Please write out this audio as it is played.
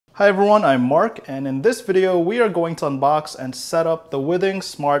Hi everyone, I'm Mark, and in this video we are going to unbox and set up the Withings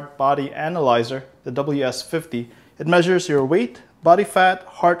Smart Body Analyzer, the WS-50. It measures your weight, body fat,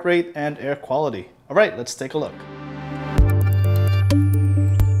 heart rate, and air quality. Alright, let's take a look.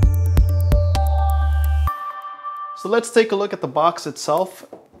 So let's take a look at the box itself.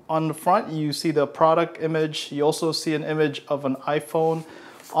 On the front you see the product image, you also see an image of an iPhone.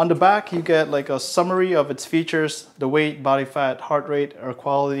 On the back, you get like a summary of its features, the weight, body fat, heart rate, air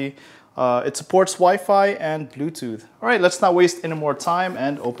quality. It supports Wi-Fi and Bluetooth. All right, let's not waste any more time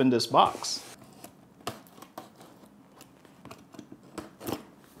and open this box.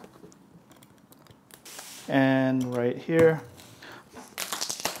 And right here.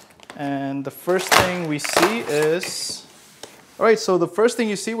 And the first thing we see is, all right, so the first thing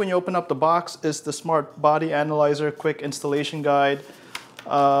you see when you open up the box is the Smart Body Analyzer Quick Installation Guide.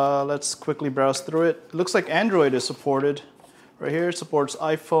 Let's quickly browse through it. It looks like Android is supported. Right here, it supports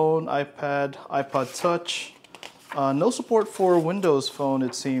iPhone, iPad, iPod Touch. No support for Windows Phone,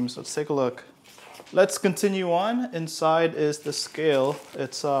 it seems. Let's take a look. Let's continue on. Inside is the scale.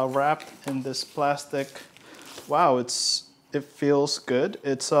 It's wrapped in this plastic. Wow, it feels good.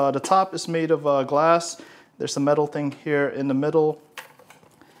 It's the top is made of glass. There's a metal thing here in the middle.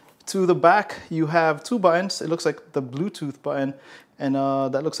 To the back, you have two buttons. It looks like the Bluetooth button, and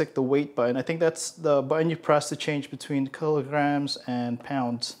that looks like the weight button. I think that's the button you press to change between kilograms and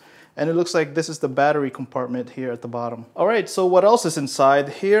pounds. And it looks like this is the battery compartment here at the bottom. All right, so what else is inside?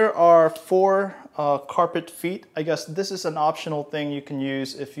 Here are four carpet feet. I guess this is an optional thing you can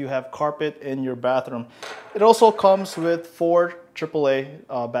use if you have carpet in your bathroom. It also comes with four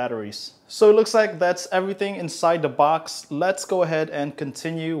AAA batteries. So it looks like that's everything inside the box. Let's go ahead and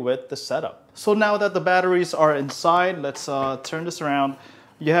continue with the setup. So now that the batteries are inside, let's turn this around.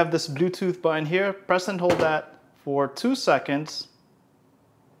 You have this Bluetooth button here. Press and hold that for 2 seconds.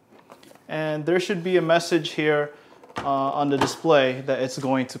 And there should be a message here on the display that it's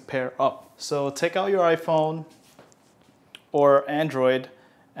going to pair up. So take out your iPhone or Android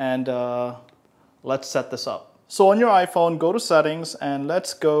and let's set this up. So on your iPhone, go to settings and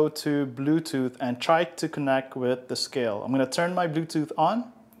let's go to Bluetooth and try to connect with the scale. I'm going to turn my Bluetooth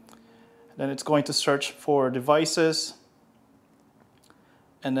on. Then it's going to search for devices.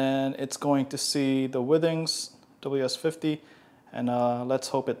 And then it's going to see the Withings WS-50. And let's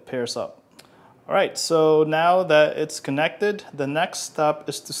hope it pairs up. All right, so now that it's connected, the next step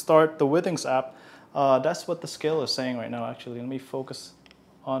is to start the Withings app. That's what the scale is saying right now, actually. Let me focus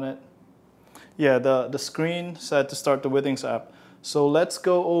on it. Yeah, the screen said to start the Withings app. So let's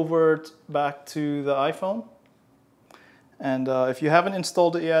go over back to the iPhone. And if you haven't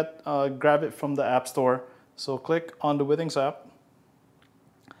installed it yet, grab it from the App Store. So click on the Withings app.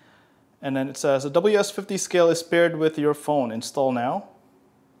 And then it says, the WS-50 scale is paired with your phone. Install now.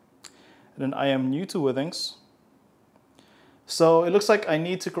 And then I am new to Withings. So it looks like I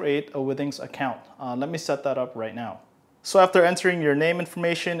need to create a Withings account. Let me set that up right now. So after entering your name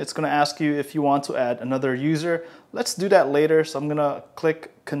information, it's going to ask you if you want to add another user. Let's do that later. So I'm going to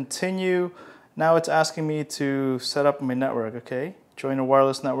click continue. Now it's asking me to set up my network, okay? Join a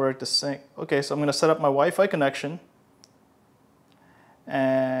wireless network to sync. Okay, so I'm going to set up my Wi-Fi connection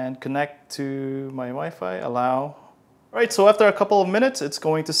and connect to my Wi-Fi, allow. All right, so after a couple of minutes, it's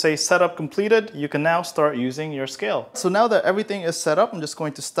going to say setup completed. You can now start using your scale. So now that everything is set up, I'm just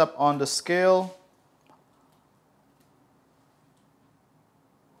going to step on the scale.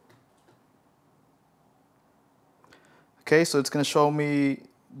 Okay, so it's going to show me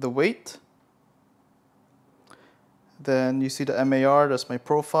the weight. Then you see the MAR, that's my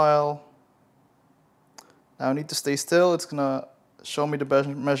profile. Now I need to stay still. It's going to show me the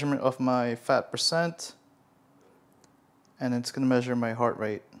measurement of my fat percent. And it's going to measure my heart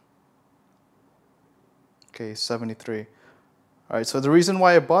rate. Okay, 73. All right, so the reason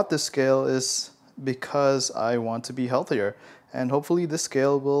why I bought this scale is because I want to be healthier. And hopefully this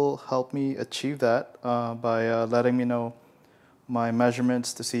scale will help me achieve that by letting me know my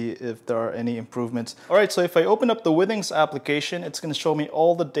measurements to see if there are any improvements. All right, so if I open up the Withings application, it's going to show me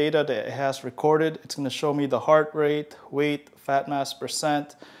all the data that it has recorded. It's going to show me the heart rate, weight, fat mass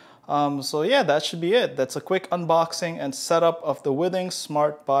percent. So yeah, that should be it. That's a quick unboxing and setup of the Withings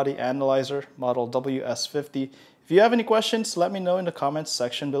Smart Body Analyzer model WS-50. If you have any questions, let me know in the comments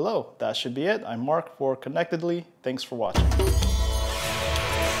section below. That should be it. I'm Mark for Connectedly. Thanks for watching.